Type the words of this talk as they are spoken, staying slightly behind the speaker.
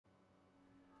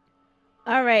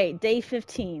Alright, day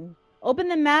 15. Open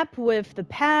the map with the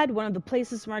pad. One of the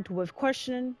places marked with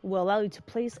question will allow you to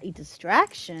place a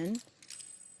distraction.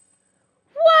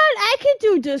 What? I can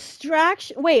do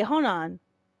distraction. Wait, hold on.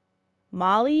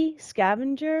 Molly?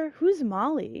 Scavenger? Who's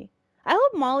Molly? I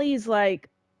hope Molly is like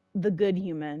the good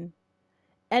human.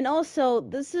 And also,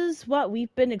 this is what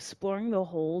we've been exploring the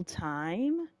whole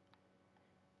time.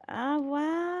 Ah,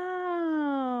 wow.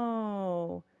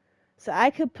 So I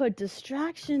could put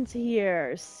distractions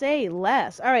here. Say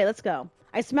less. All right, let's go.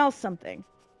 I smell something.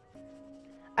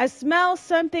 I smell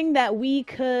something that we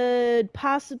could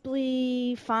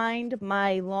possibly find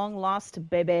my long lost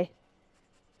baby.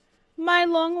 My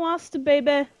long lost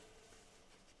baby.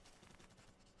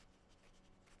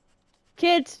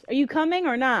 Kids, are you coming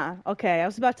or not? Okay, I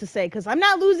was about to say, because I'm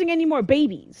not losing any more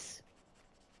babies.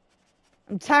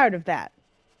 I'm tired of that.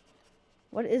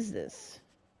 What is this?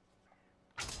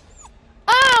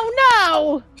 Oh,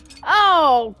 no!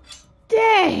 Oh,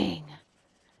 dang.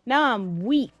 Now I'm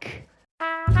weak.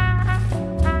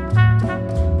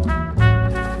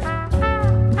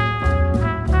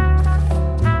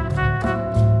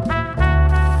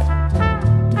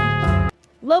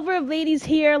 Lover of ladies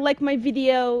here, like my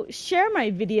video, share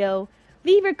my video,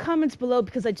 leave your comments below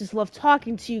because I just love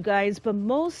talking to you guys, but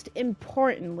most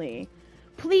importantly,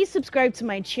 please subscribe to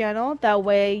my channel. That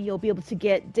way you'll be able to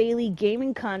get daily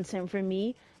gaming content from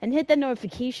me, and hit that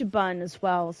notification button as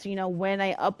well so you know when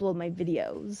I upload my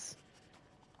videos.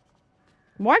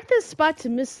 Mark this spot to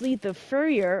mislead the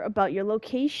furrier about your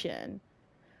location.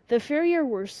 The furrier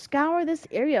will scour this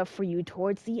area for you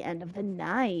towards the end of the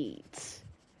night.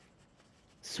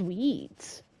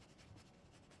 Sweet.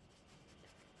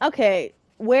 Okay,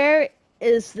 where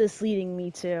is this leading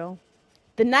me to?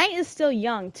 The night is still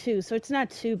young, too, so it's not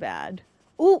too bad.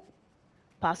 Ooh,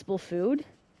 possible food?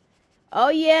 Oh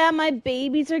yeah, my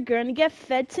babies are gonna get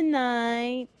fed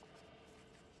tonight.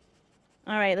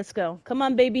 Alright, let's go. Come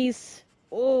on, babies.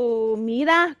 Oh,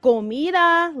 mira,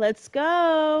 comida. Let's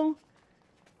go.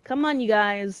 Come on, you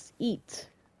guys. Eat.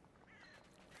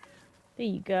 There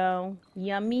you go.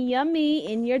 Yummy,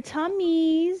 yummy in your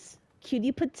tummies.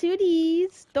 Cutie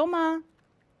patooties. Toma.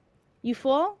 You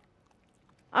full?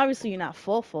 Obviously, you're not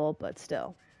full, but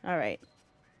still. Alright.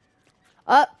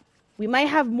 Up. We might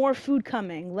have more food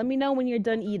coming. Let me know when you're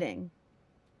done eating.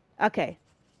 Okay.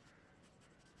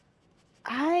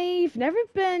 I've never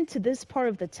been to this part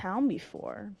of the town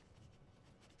before.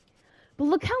 But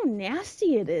look how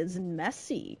nasty it is and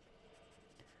messy.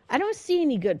 I don't see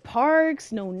any good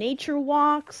parks, no nature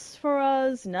walks for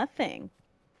us, nothing.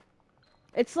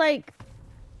 It's like...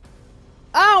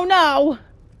 Oh no!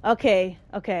 Okay,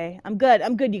 okay. I'm good,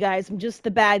 you guys. I'm just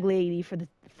the bag lady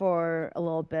for a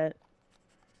little bit.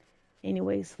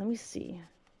 Anyways, let me see.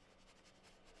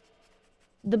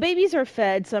 The babies are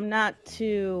fed, so I'm not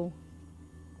too...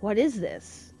 What is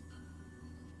this?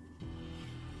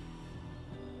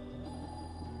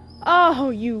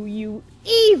 Oh, you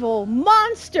evil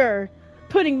monster!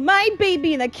 Putting my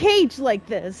baby in a cage like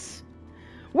this!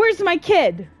 Where's my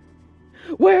kid?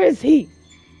 Where is he?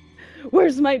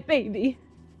 Where's my baby?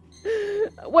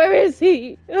 Where is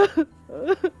he?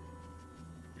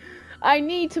 I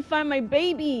need to find my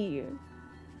baby.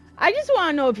 I just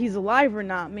want to know if he's alive or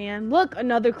not, man. Look,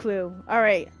 another clue.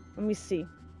 Alright, let me see.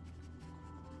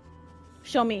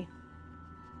 Show me.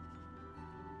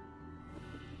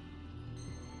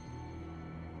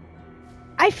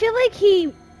 I feel like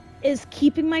he is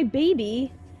keeping my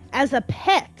baby as a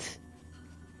pet.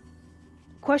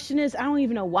 Question is, I don't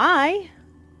even know why.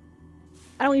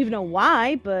 I don't even know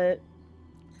why, but...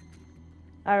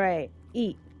 Alright,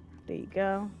 eat. There you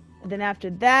go. And then after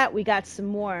that, we got some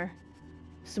more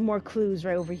clues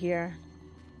right over here.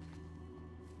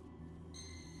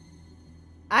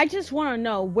 I just want to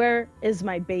know, where is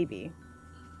my baby?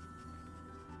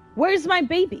 Where's my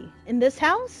baby? In this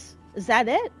house? Is that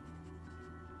it?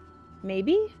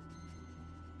 Maybe?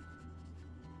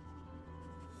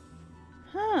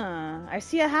 Huh. I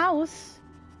see a house.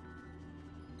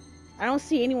 I don't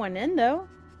see anyone in, though.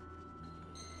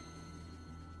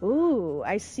 Ooh,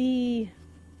 I see...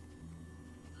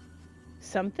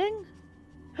 something?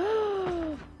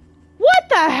 What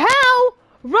the hell?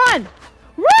 Run!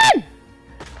 Run!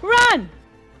 Run!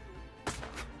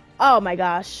 Oh my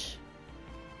gosh.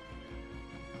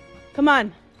 Come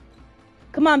on.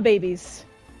 Come on, babies.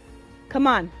 Come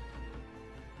on.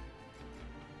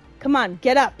 Come on,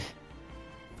 get up.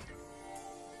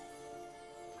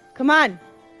 Come on.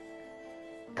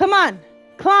 Come on.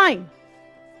 Climb.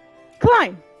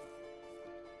 Climb.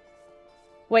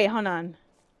 Wait, hold on.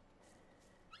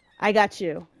 I got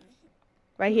you.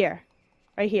 Right here.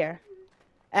 Right here.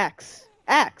 X.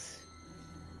 X.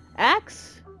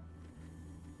 X?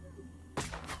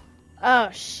 Oh,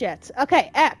 shit. Okay,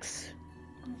 X.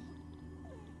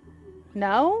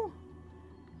 No?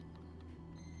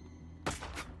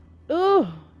 Ooh.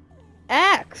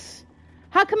 X.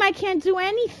 How come I can't do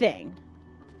anything?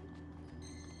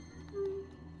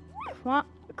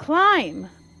 Climb.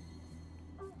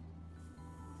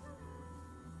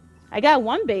 I got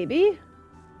one baby.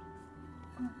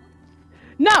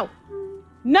 No!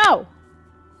 No!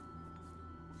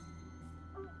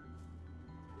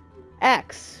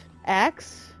 X.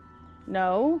 X?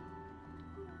 No.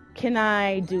 Can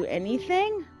I do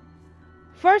anything?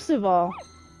 First of all...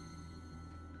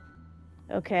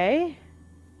 Okay.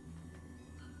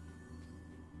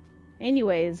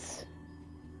 Anyways.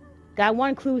 Got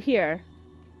one clue here.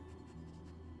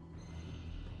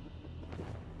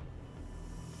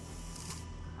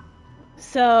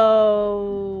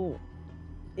 So...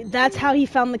 That's how he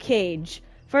found the cage.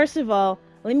 First of all,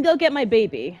 let me go get my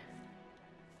baby.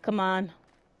 Come on.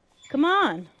 Come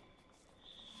on.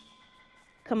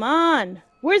 Come on.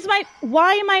 Where's my...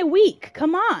 Why am I weak?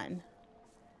 Come on.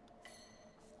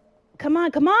 Come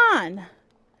on, come on.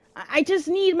 I just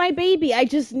need my baby. I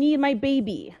just need my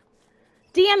baby.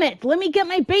 Damn it. Let me get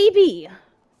my baby.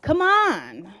 Come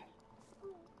on.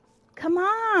 Come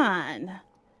on.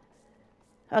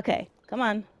 Okay, come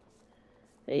on.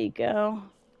 There you go.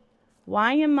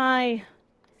 Why am I...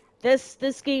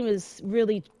 This game is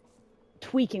really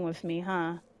tweaking with me,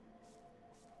 huh?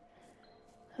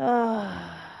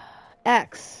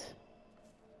 X.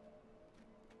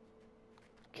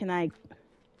 Can I...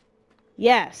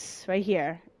 Yes, right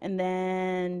here. And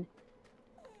then...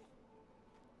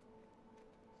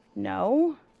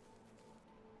 No.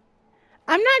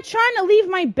 I'm not trying to leave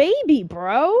my baby,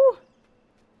 bro.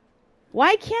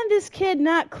 Why can't this kid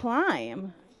not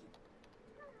climb?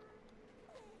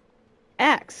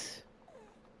 X.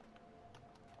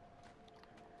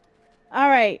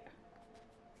 Alright.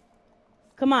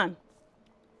 Come on.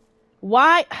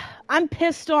 Why? I'm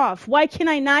pissed off. Why can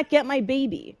I not get my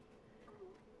baby?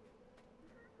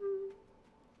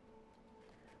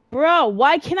 Bro,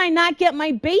 why can I not get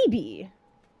my baby?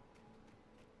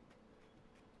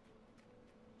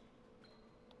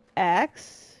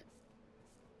 X.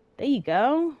 There you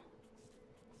go.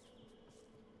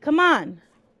 Come on.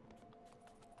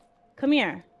 Come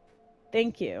here.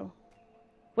 Thank you.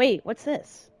 Wait, what's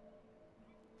this?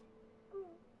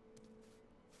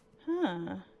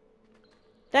 Huh.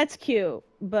 That's cute,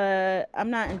 but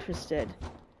I'm not interested.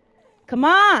 Come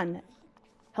on!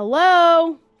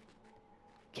 Hello?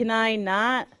 Can I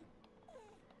not?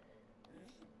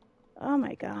 Oh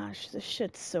my gosh, this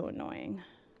shit's so annoying.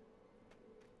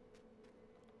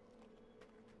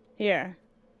 Here.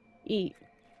 Eat.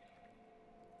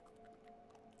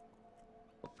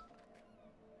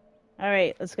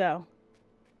 Alright, let's go.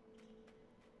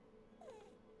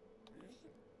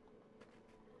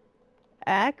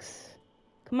 X?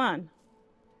 Come on.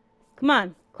 Come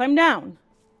on. Climb down.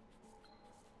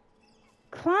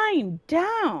 Climb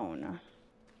down.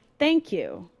 Thank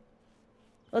you.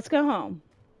 Let's go home.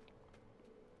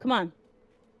 Come on.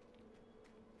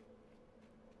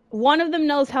 One of them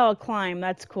knows how to climb.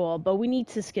 That's cool. But we need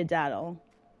to skedaddle.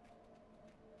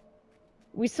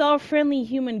 We saw a friendly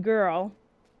human girl.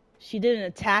 She didn't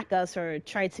attack us or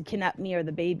try to kidnap me or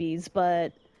the babies,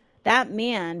 but that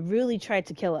man really tried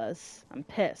to kill us. I'm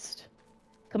pissed.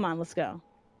 Come on, let's go.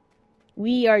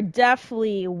 We are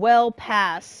definitely well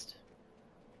past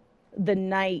the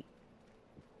night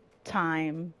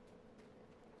time.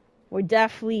 We're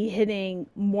definitely hitting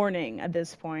morning at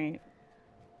this point.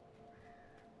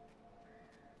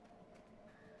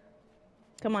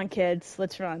 Come on, kids.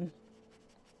 Let's run.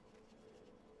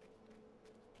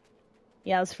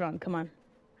 Yeah, let's run. Come on.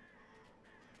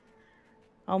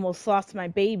 Almost lost my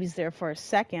babies there for a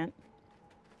second.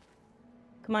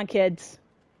 Come on, kids.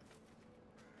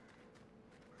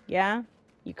 Yeah?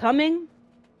 You coming?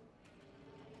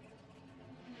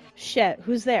 Shit,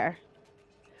 who's there?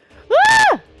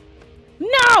 Ah!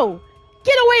 No!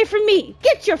 Get away from me!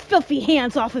 Get your filthy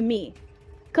hands off of me!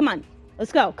 Come on.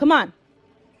 Let's go. Come on.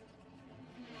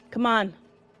 Come on.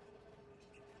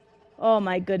 Oh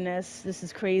my goodness. This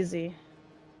is crazy.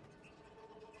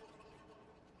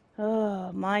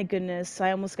 Oh my goodness.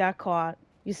 I almost got caught.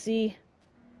 You see?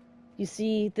 You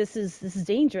see, this is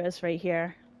dangerous right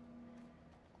here.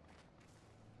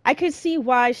 I could see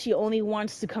why she only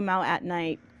wants to come out at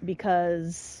night,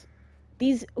 because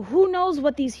who knows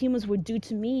what these humans would do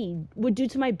to me, would do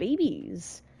to my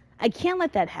babies. I can't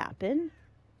let that happen.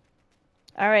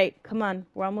 All right, come on.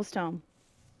 We're almost home.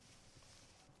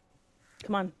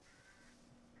 Come on.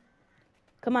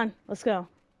 Come on, let's go.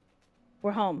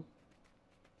 We're home.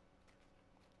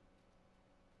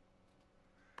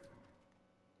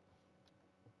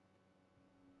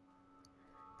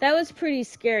 That was pretty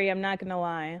scary, I'm not gonna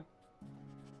lie.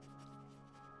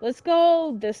 Let's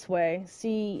go this way,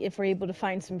 see if we're able to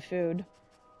find some food.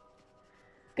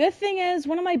 Good thing is,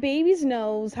 one of my babies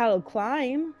knows how to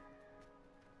climb.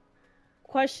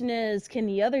 Question is, can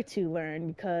the other two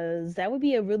learn? Because that would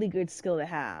be a really good skill to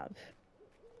have.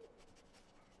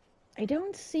 I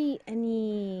don't see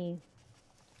any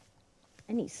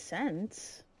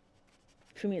sense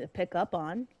for me to pick up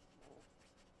on.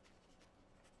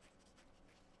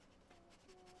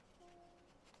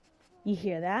 You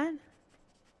hear that?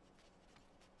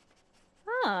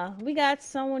 Ah, we got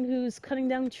someone who's cutting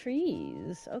down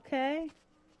trees. Okay.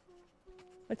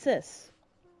 What's this?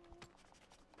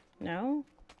 No?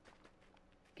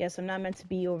 Guess I'm not meant to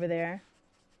be over there.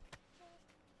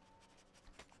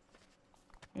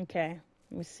 Okay,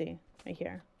 let me see. Right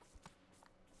here.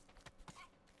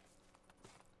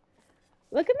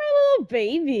 Look at my little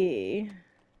baby.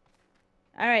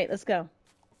 Alright, let's go.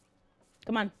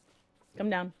 Come on. Come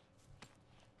down.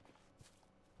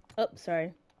 Oh,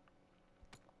 sorry.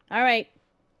 Alright.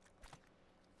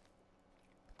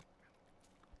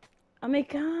 Oh my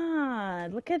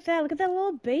god. Look at that. Look at that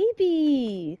little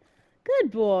baby.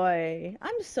 Good boy.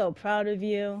 I'm so proud of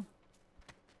you.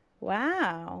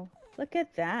 Wow. Look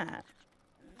at that.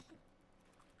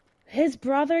 His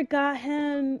brother got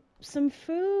him some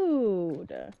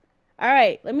food.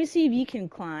 Alright, let me see if you can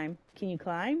climb. Can you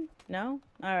climb? No?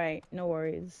 Alright, no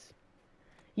worries.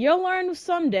 You'll learn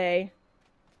someday.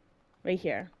 Right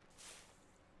here.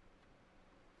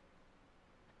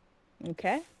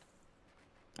 Okay.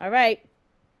 Alright.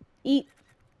 Eat.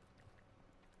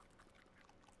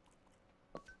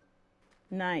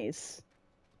 Nice.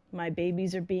 My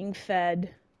babies are being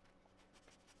fed.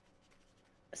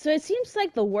 So it seems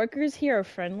like the workers here are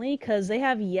friendly because they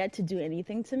have yet to do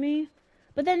anything to me.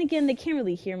 But then again, they can't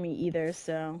really hear me either,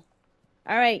 so...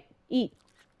 Alright, eat.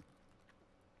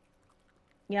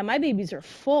 Yeah, my babies are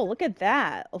full. Look at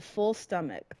that. A full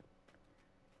stomach.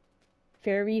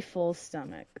 Very full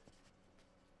stomach.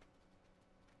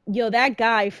 Yo, that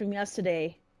guy from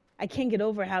yesterday. I can't get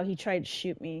over how he tried to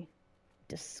shoot me.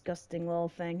 Disgusting little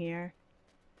thing here.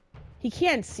 He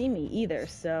can't see me either,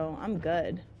 so I'm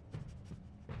good.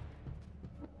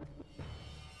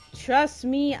 Trust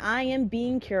me, I am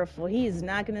being careful. He is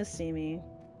not gonna see me.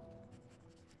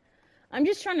 I'm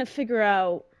just trying to figure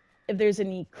out if there's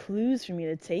any clues for me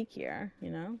to take here,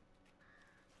 you know?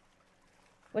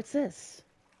 What's this?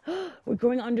 We're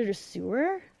going under the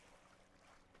sewer?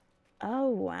 Oh,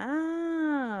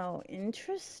 wow.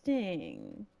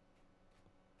 Interesting.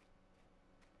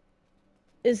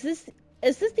 Is this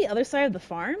the other side of the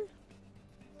farm?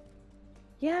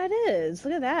 Yeah, it is.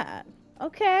 Look at that.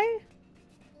 Okay.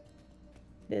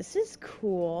 This is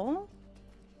cool.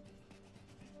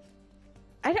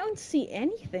 I don't see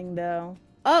anything, though.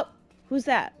 Oh, who's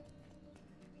that?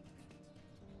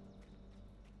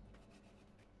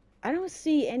 I don't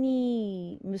see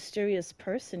any mysterious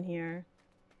person here.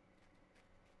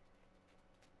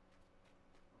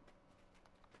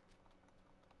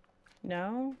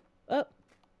 No? Oh,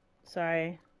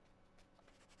 sorry.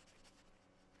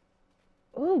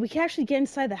 Oh, we can actually get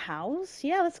inside the house?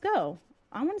 Yeah, let's go.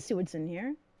 I want to see what's in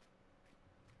here.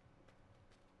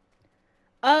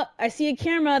 Oh, I see a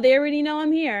camera. They already know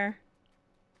I'm here.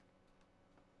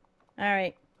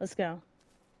 Alright, let's go.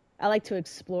 I like to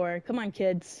explore. Come on,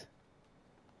 kids.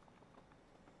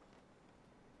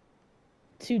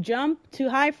 Too jump? Too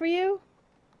high for you?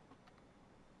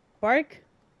 Bark?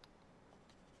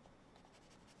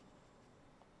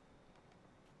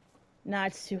 Nah,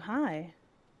 it's too high.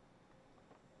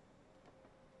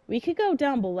 We could go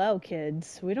down below,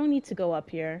 kids. We don't need to go up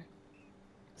here.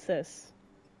 What's this?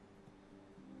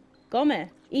 Come,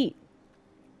 eat.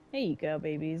 There you go,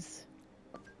 babies.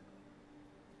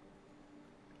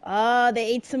 Oh, they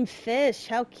ate some fish.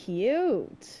 How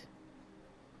cute.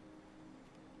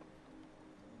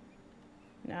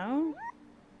 No?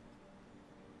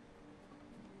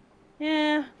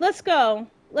 Yeah, let's go.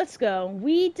 Let's go.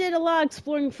 We did a lot of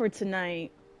exploring for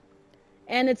tonight.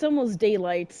 And it's almost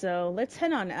daylight, so let's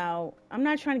head on out. I'm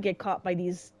not trying to get caught by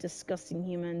these disgusting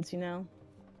humans, you know?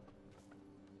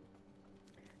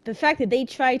 The fact that they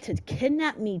tried to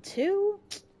kidnap me too?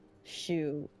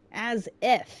 Shoot. As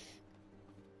if.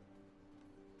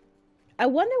 I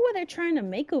wonder what they're trying to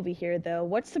make over here, though.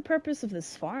 What's the purpose of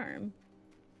this farm?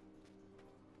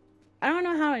 I don't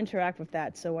know how to interact with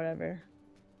that, so whatever.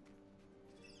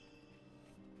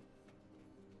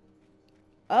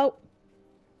 Oh.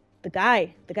 The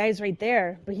guy's right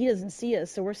there, but he doesn't see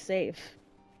us, so we're safe.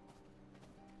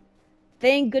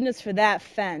 Thank goodness for that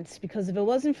fence, because if it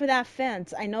wasn't for that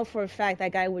fence, I know for a fact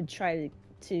that guy would try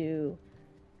to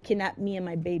kidnap me and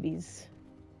my babies.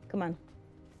 Come on.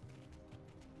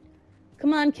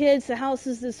 Come on, kids, the house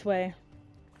is this way.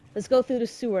 Let's go through the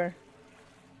sewer.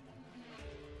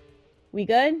 We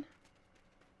good?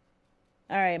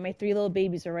 Alright, my 3 little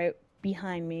babies are right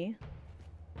behind me.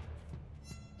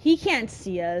 He can't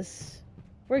see us.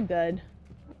 We're good.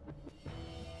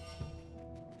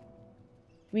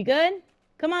 We good?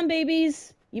 Come on,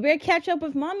 babies. You better catch up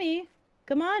with mommy.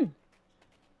 Come on.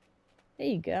 There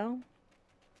you go.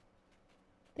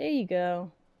 There you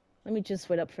go. Let me just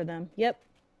wait up for them. Yep.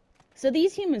 So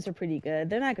these humans are pretty good.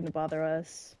 They're not going to bother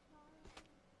us.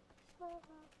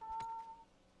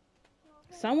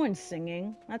 Someone's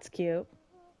singing. That's cute.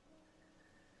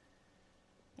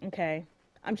 Okay.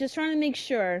 I'm just trying to make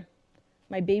sure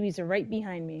my babies are right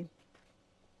behind me.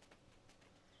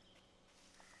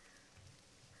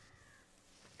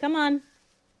 Come on.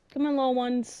 Come on, little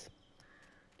ones.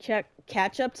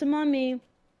 Catch up to mommy.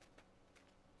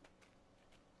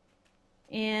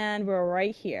 And we're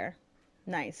right here.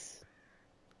 Nice.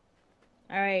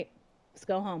 Alright. Let's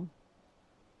go home.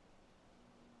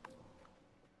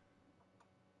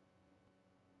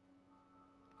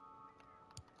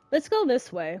 Let's go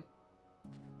this way.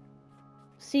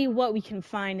 See what we can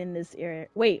find in this area.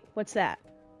 Wait, what's that?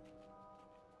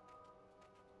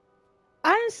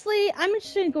 Honestly, I'm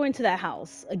interested in going to that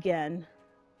house again.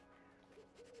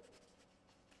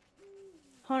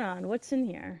 Hold on, what's in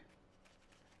here?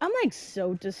 I'm like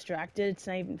so distracted, it's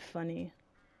not even funny.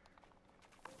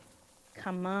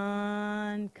 Come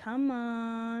on, come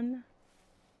on.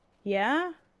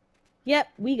 Yeah? Yep,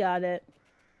 we got it.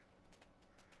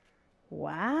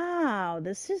 Wow,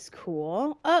 this is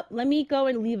cool. Oh, let me go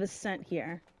and leave a scent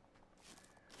here.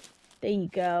 There you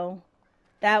go.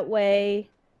 That way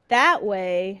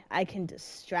I can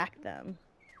distract them.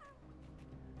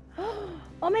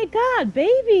 Oh my god,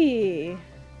 baby!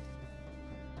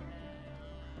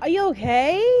 Are you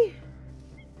okay?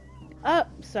 Oh,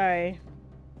 sorry.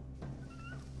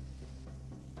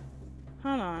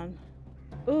 Hold on.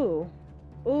 Ooh.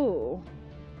 Ooh.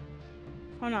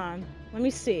 Hold on. Let me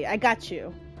see. I got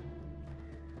you.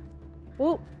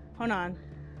 Ooh. Hold on.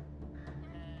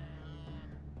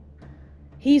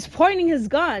 He's pointing his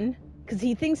gun because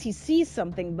he thinks he sees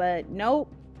something, but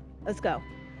nope. Let's go.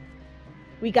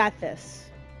 We got this.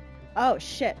 Oh,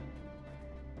 shit.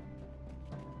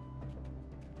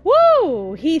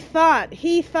 Woo! He thought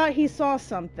he saw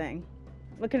something.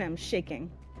 Look at him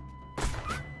shaking.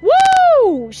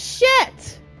 Woo!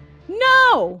 Shit!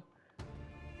 No!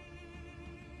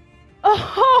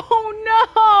 Oh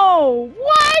no!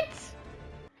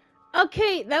 What?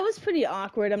 Okay, that was pretty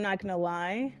awkward, I'm not gonna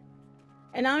lie.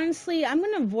 And honestly, I'm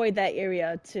gonna avoid that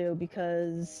area too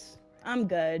because I'm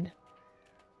good.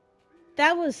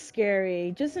 That was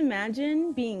scary. Just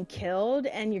imagine being killed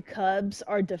and your cubs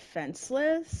are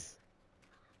defenseless.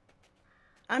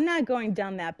 I'm not going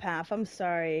down that path, I'm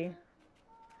sorry.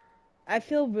 I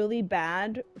feel really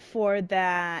bad for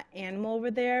that animal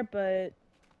over there, but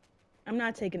I'm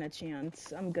not taking a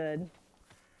chance. I'm good.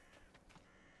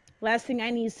 Last thing I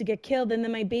need is to get killed and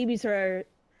then my babies are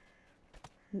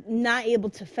not able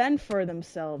to fend for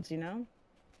themselves, you know?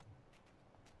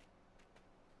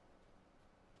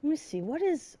 Let me see, what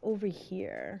is over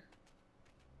here?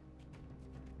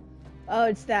 Oh,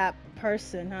 it's that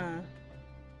person, huh?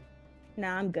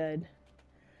 Nah, I'm good.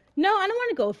 No, I don't want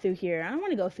to go through here. I don't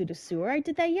want to go through the sewer. I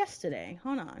did that yesterday.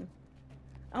 Hold on.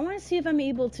 I want to see if I'm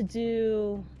able to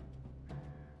do...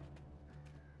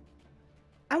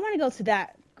 I want to go to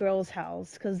that girl's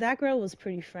house, because that girl was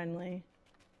pretty friendly.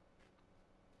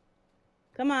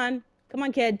 Come on. Come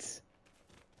on, kids.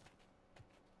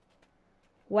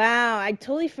 Wow, I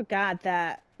totally forgot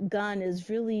that gun is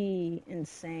really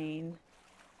insane.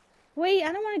 Wait,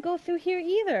 I don't want to go through here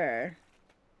either.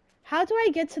 How do I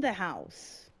get to the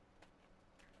house?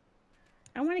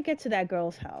 I want to get to that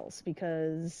girl's house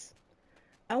because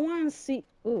I want to see...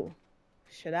 Ooh,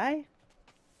 should I?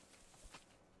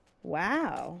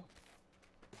 Wow.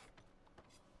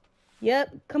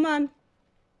 Yep, come on.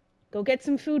 Go get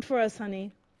some food for us,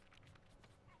 honey.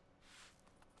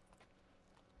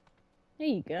 There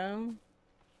you go.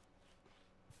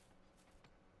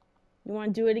 You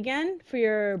want to do it again for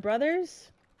your brothers?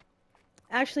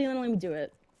 Actually, let me do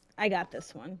it. I got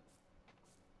this one.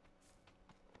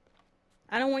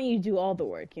 I don't want you to do all the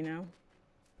work, you know?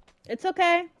 It's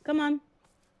okay. Come on.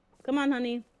 Come on,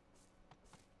 honey.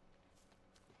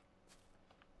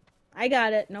 I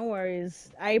got it. No worries.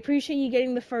 I appreciate you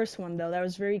getting the first one, though. That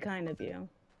was very kind of you.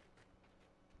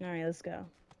 Alright, let's go.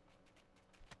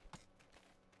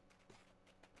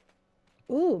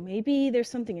 Ooh, maybe there's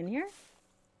something in here?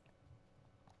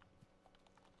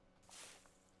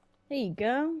 There you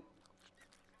go.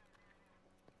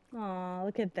 Aw,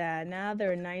 look at that. Now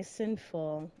they're nice and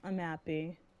full. I'm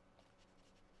happy.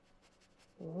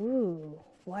 Ooh,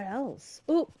 what else?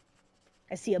 Ooh,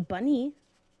 I see a bunny.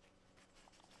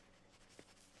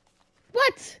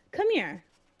 What? Come here.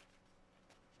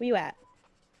 Where you at?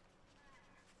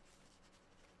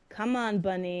 Come on,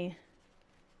 bunny.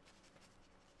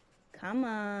 Come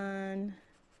on.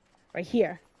 Right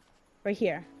here. Right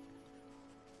here.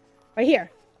 Right here.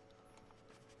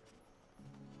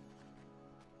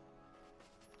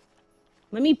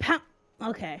 Let me pound.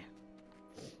 Okay.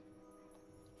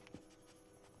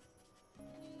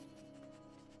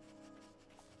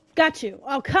 Got you.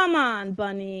 Oh, come on,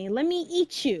 bunny. Let me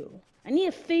eat you. I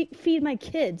need to feed my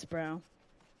kids, bro.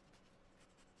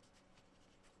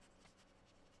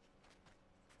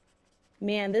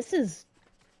 Man, this is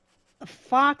a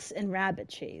fox and rabbit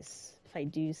chase, if I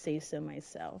do say so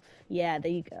myself. Yeah,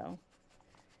 there you go.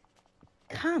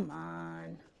 Come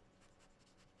on.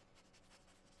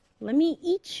 Let me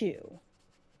eat you.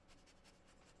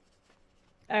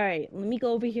 Alright, let me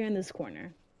go over here in this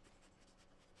corner.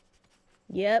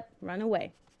 Yep, run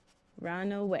away.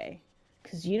 Run away.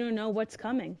 Because you don't know what's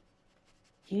coming.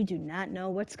 You do not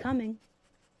know what's coming.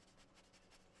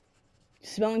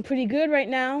 Smelling pretty good right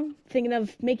now. Thinking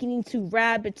of making into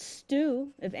rabbit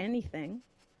stew, if anything.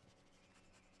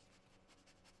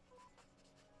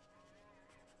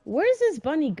 Where's this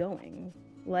bunny going?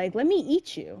 Like, let me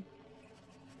eat you.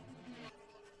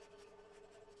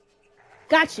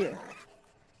 Got you.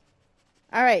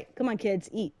 Alright, come on,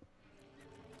 kids, eat.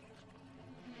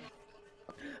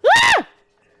 Ah!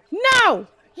 No!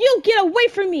 You get away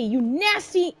from me, you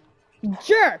nasty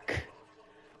jerk!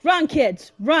 Run,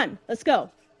 kids, run. Let's go.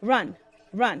 Run,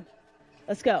 run.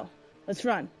 Let's go. Let's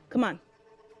run. Come on.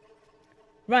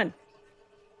 Run.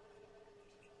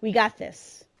 We got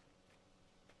this.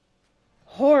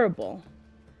 Horrible.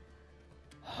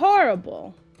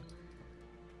 Horrible.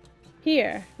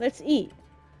 Here, let's eat.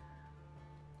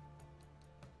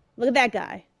 Look at that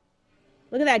guy.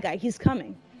 Look at that guy. He's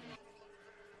coming.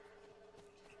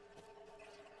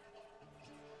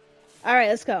 Alright,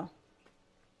 let's go.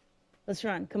 Let's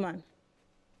run. Come on.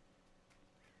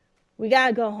 We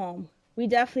gotta go home. We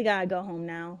definitely gotta go home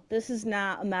now. This is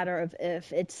not a matter of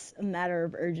if. It's a matter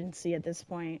of urgency at this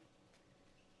point.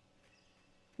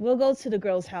 We'll go to the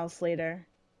girl's house later.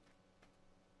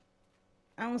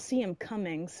 I don't see him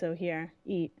coming, so here,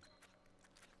 eat.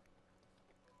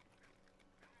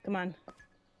 Come on.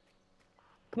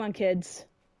 Come on, kids.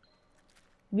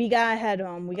 We gotta head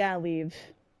home. We gotta leave.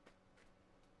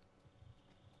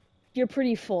 You're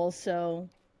pretty full, so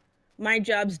my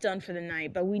job's done for the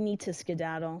night, but we need to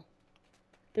skedaddle.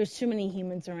 There's too many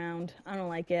humans around. I don't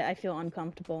like it. I feel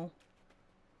uncomfortable.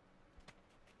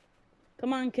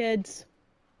 Come on, kids.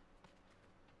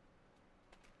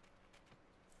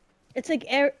 It's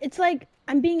like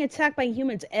I'm being attacked by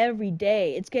humans every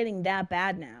day. It's getting that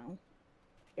bad now.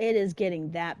 It is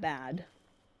getting that bad.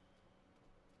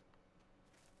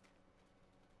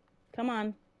 Come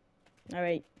on. All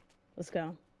right, let's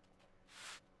go.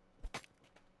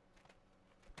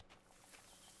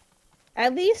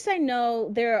 At least I know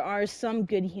there are some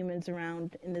good humans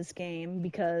around in this game,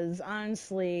 because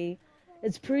honestly,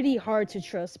 it's pretty hard to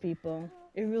trust people.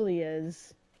 It really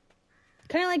is.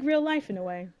 Kind of like real life in a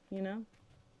way, you know?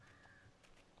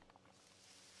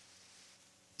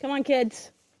 Come on, kids.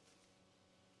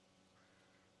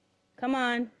 Come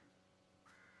on.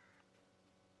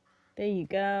 There you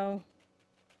go.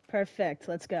 Perfect.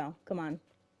 Let's go. Come on.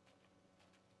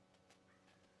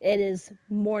 It is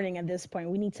morning at this point.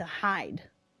 We need to hide.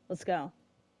 Let's go.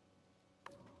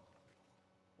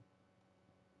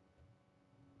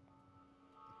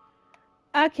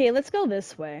 Okay, let's go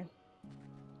this way.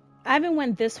 I haven't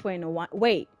went this way in a while.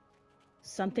 Wait.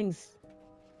 Something's...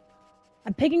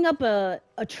 I'm picking up a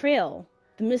trail.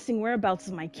 The missing whereabouts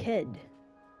of my kid.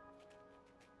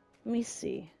 Let me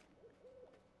see.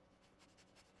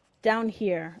 Down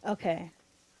here. Okay.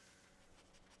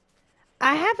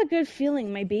 I have a good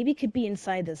feeling my baby could be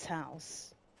inside this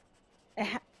house.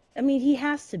 I mean, he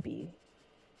has to be.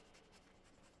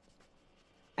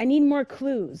 I need more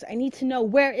clues. I need to know,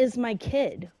 where is my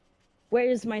kid? Where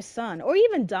is my son? Or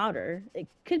even daughter. It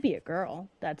could be a girl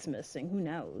that's missing. Who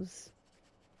knows?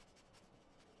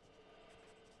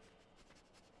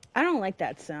 I don't like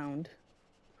that sound.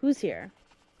 Who's here?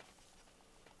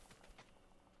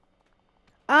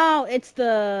 Oh, it's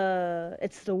the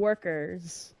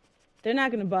workers. They're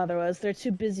not gonna bother us. They're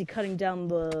too busy cutting down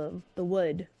the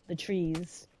wood, the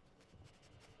trees.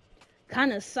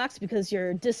 Kind of sucks because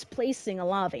you're displacing a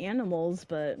lot of animals,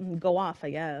 but go off,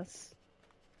 I guess.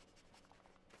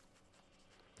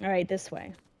 All right, this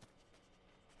way.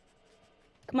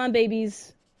 Come on,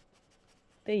 babies.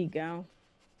 There you go.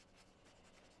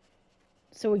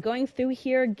 So we're going through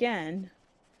here again.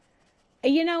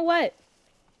 And you know what?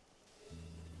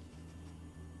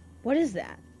 What is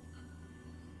that?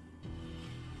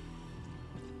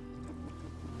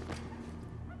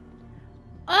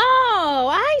 Oh,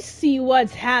 I see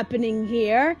what's happening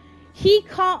here. He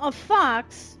caught a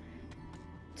fox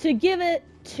to give it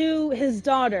to his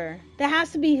daughter. That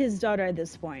has to be his daughter at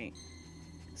this point.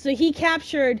 So he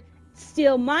captured,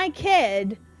 steal my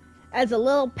kid as a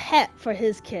little pet for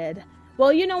his kid.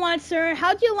 Well, you know what, sir?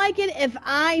 How'd you like it if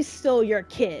I stole your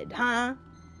kid, huh?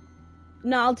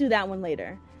 No, I'll do that one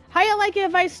later. How you like it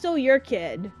if I stole your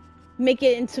kid? Make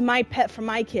it into my pet for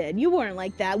my kid. You wouldn't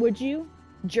like that, would you?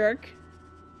 Jerk.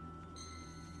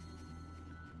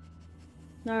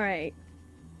 Alright.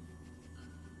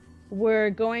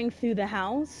 We're going through the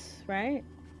house, right?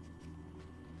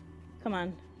 Come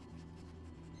on.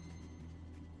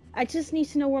 I just need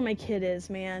to know where my kid is,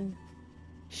 man.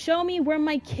 Show me where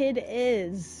my kid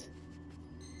is.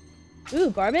 Ooh,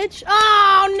 garbage?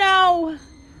 Oh, no!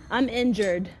 I'm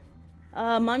injured.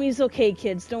 Mommy's okay,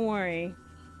 kids. Don't worry.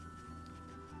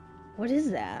 What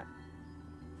is that?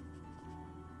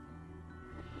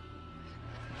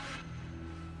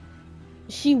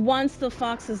 She wants the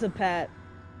fox as a pet.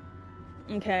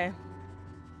 Okay.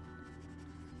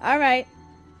 Alright.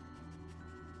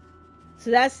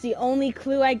 So that's the only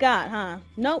clue I got, huh?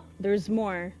 Nope, there's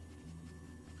more.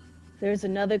 There's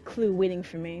another clue waiting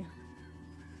for me.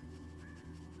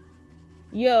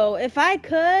 Yo, if I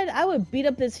could, I would beat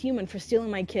up this human for stealing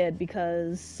my kid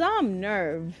because some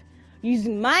nerve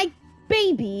using my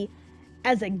baby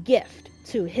as a gift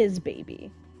to his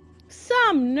baby.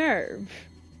 Some nerve.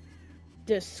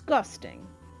 Disgusting.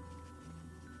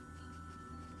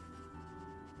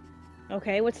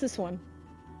 Okay, what's this one?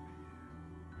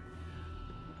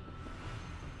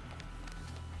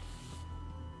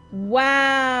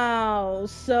 Wow.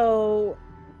 So,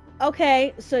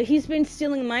 okay, so he's been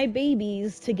stealing my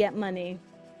babies to get money.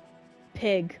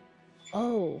 Pig.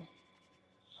 Oh.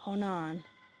 Hold on.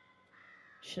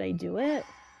 Should I do it?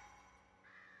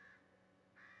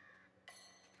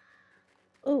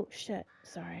 Oh, shit.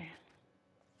 Sorry.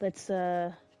 Let's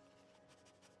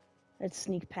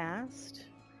sneak past.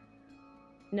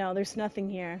 No, there's nothing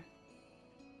here.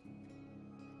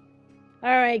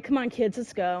 Alright, come on, kids,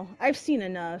 let's go. I've seen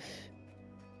enough.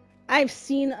 I've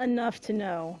seen enough to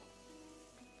know.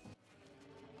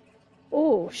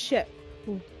 Oh, shit.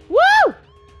 Woo!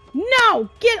 No!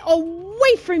 Get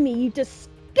away from me, you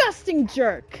disgusting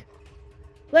jerk!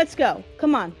 Let's go.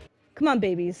 Come on. Come on,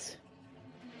 babies.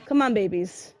 Come on,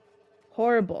 babies.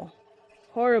 Horrible.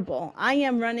 Horrible. I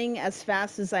am running as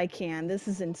fast as I can. This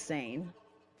is insane.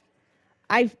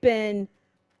 I've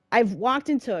walked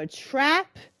into a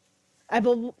trap.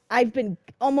 I've been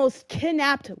almost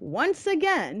kidnapped once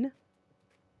again.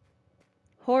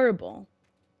 Horrible.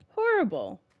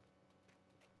 Horrible.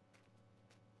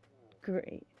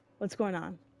 Great. What's going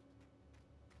on?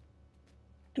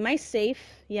 Am I safe?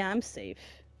 Yeah, I'm safe.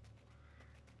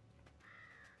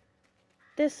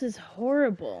 This is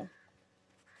horrible.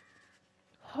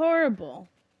 Horrible.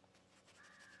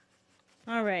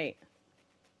 All right.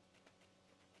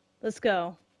 Let's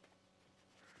go.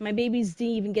 My babies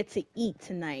didn't even get to eat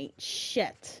tonight.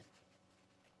 Shit.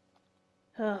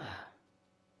 Ugh.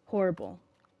 Horrible.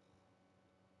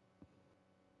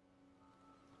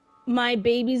 My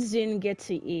babies didn't get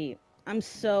to eat. I'm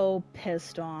so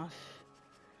pissed off.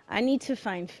 I need to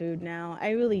find food now.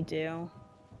 I really do.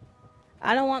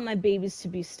 I don't want my babies to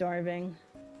be starving.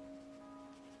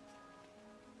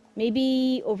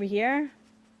 Maybe over here?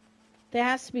 There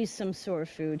has to be some sort of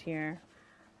food here.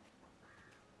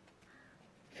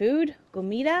 Food?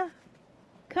 Comida?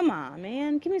 Come on,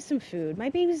 man. Give me some food. My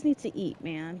babies need to eat,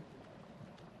 man.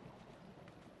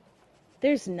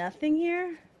 There's nothing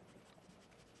here?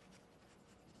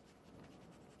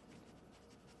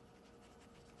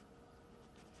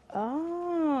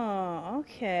 Oh,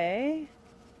 okay.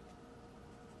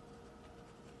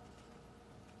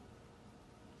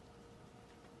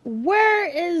 Where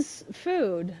is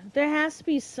food? There has to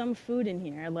be some food in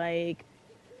here. Like,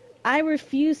 I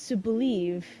refuse to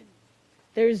believe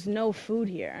there's no food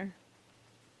here.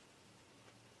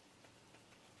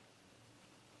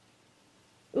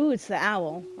 Ooh, it's the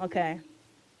owl. Okay.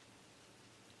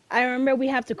 I remember we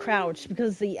have to crouch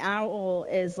because the owl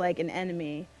is like an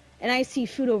enemy. And I see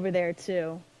food over there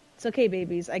too. It's okay,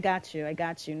 babies. I got you. I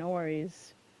got you. No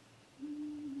worries.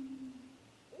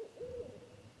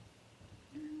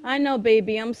 I know,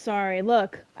 baby. I'm sorry.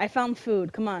 Look, I found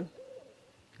food. Come on.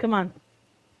 Come on.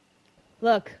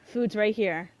 Look, food's right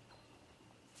here.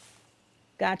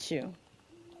 Got you.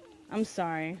 I'm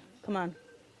sorry. Come on.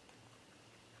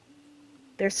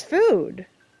 There's food.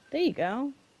 There you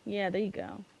go. Yeah, there you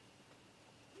go.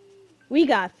 We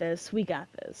got this. We got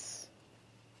this.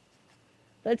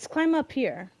 Let's climb up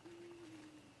here.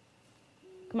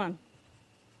 Come on.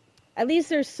 At least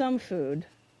there's some food.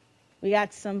 We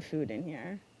got some food in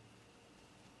here.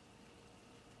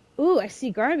 Ooh, I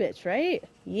see garbage, right?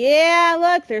 Yeah,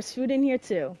 look, there's food in here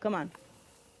too. Come on.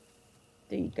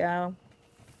 There you go.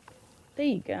 There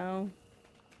you go.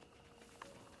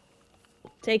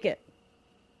 Take it.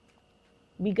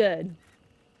 Be good.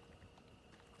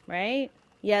 Right?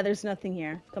 Yeah, there's nothing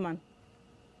here. Come on.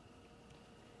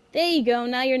 There you go.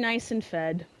 Now you're nice and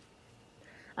fed.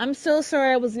 I'm so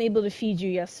sorry I wasn't able to feed you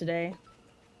yesterday.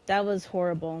 That was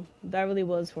horrible. That really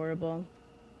was horrible.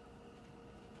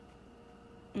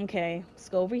 Okay, let's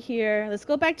go over here. Let's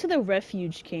go back to the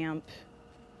refuge camp.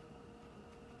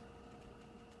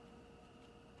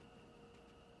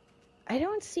 I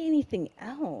don't see anything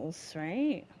else,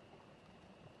 right?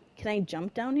 Can I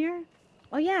jump down here?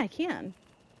 Oh yeah, I can.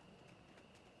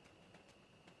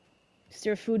 Is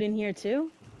there food in here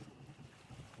too?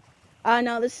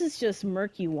 No, this is just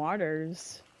murky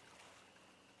waters.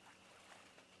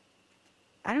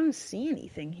 I don't see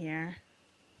anything here.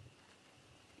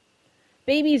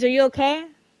 Babies, are you okay?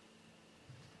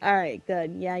 Alright,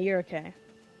 good. Yeah, you're okay.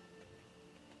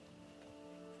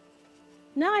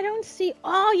 No, I don't see...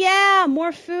 Oh, yeah!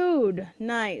 More food!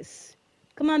 Nice.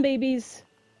 Come on, babies.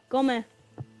 Come.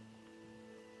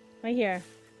 Right here.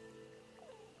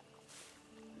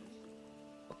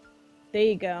 There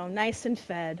you go. Nice and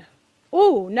fed.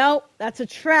 Ooh, no. That's a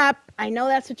trap. I know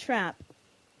that's a trap.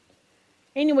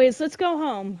 Anyways, let's go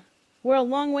home. We're a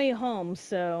long way home,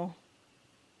 so...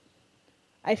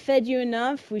 I fed you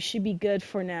enough. We should be good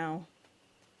for now.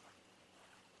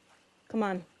 Come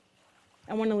on.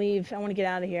 I want to leave. I want to get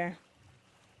out of here.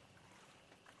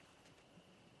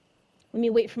 Let me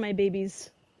wait for my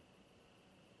babies.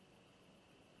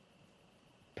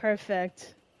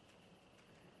 Perfect.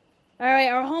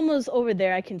 Alright, our home was over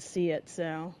there. I can see it,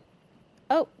 so...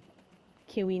 Oh!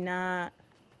 Can we not...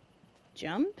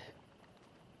 jump?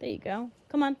 There you go.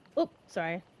 Come on. Oh,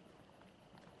 sorry.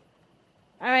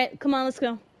 Alright, come on, let's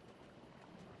go.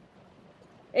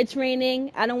 It's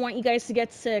raining. I don't want you guys to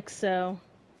get sick, so...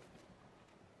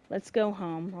 Let's go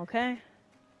home, okay?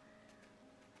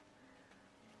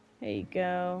 There you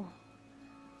go.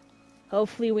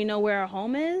 Hopefully we know where our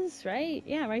home is, right?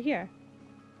 Yeah, right here.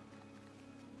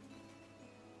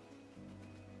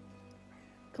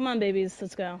 Come on, babies,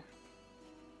 let's go.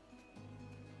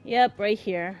 Yep, right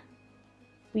here.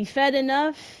 We fed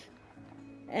enough,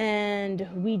 and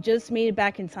we just made it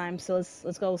back in time, so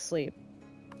let's go sleep.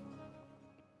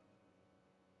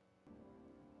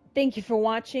 Thank you for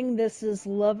watching. This is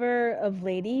Lover of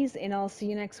Ladies, and I'll see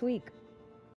you next week.